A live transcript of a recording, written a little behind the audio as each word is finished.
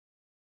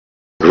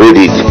Read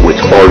it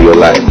with all your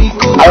life.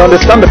 I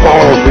understand the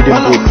power of reading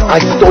books. I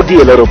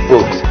study a lot of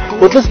books.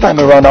 But this time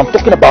around, I'm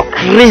talking about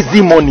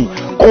crazy money.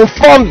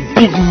 Confirmed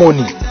big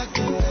money.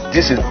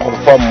 This is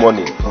confirmed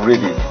money.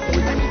 Read it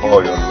with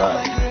all your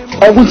life.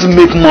 I want to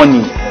make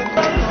money.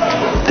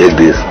 Take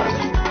this.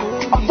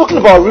 I'm talking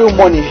about real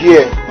money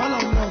here.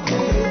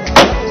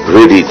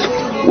 Read it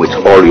with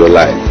all your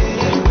life.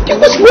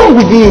 What's wrong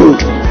with you?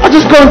 I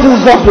just got into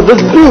this house with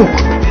this book.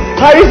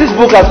 Tyrese, this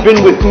book has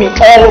been with me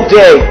all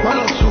day.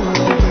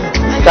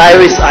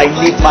 Tyrese, I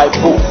need my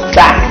book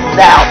back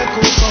now.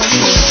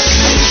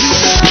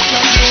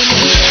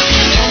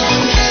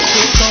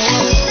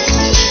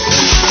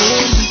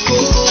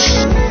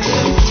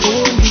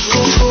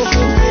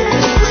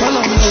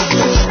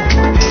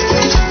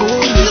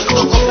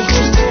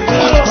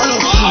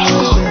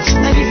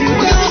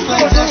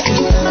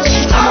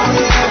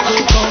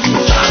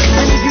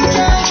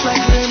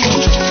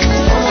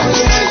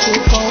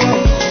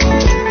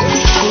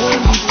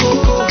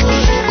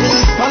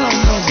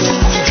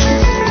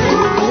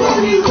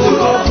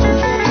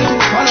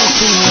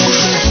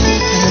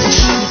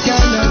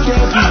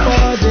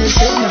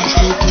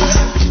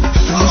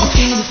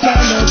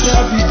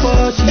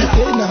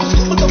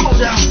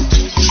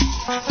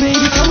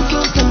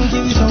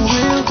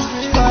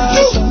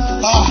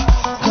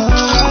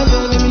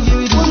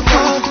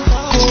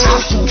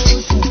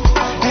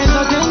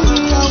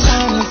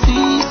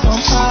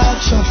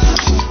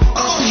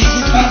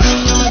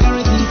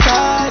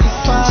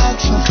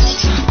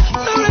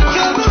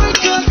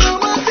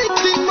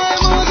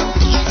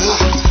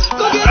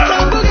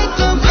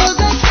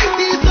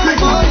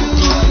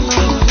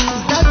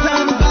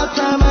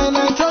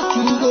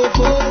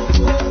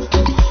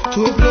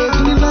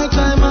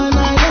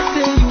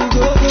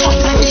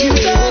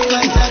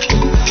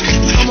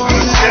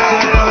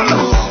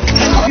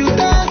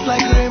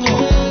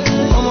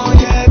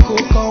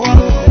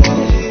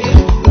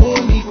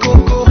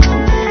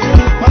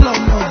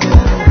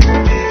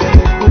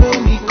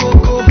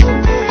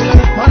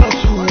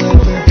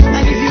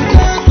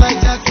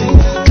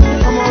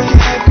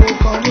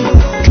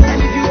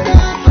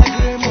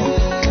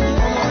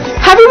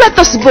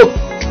 This book,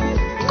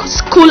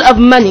 School of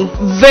Money,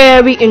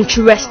 very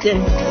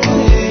interesting.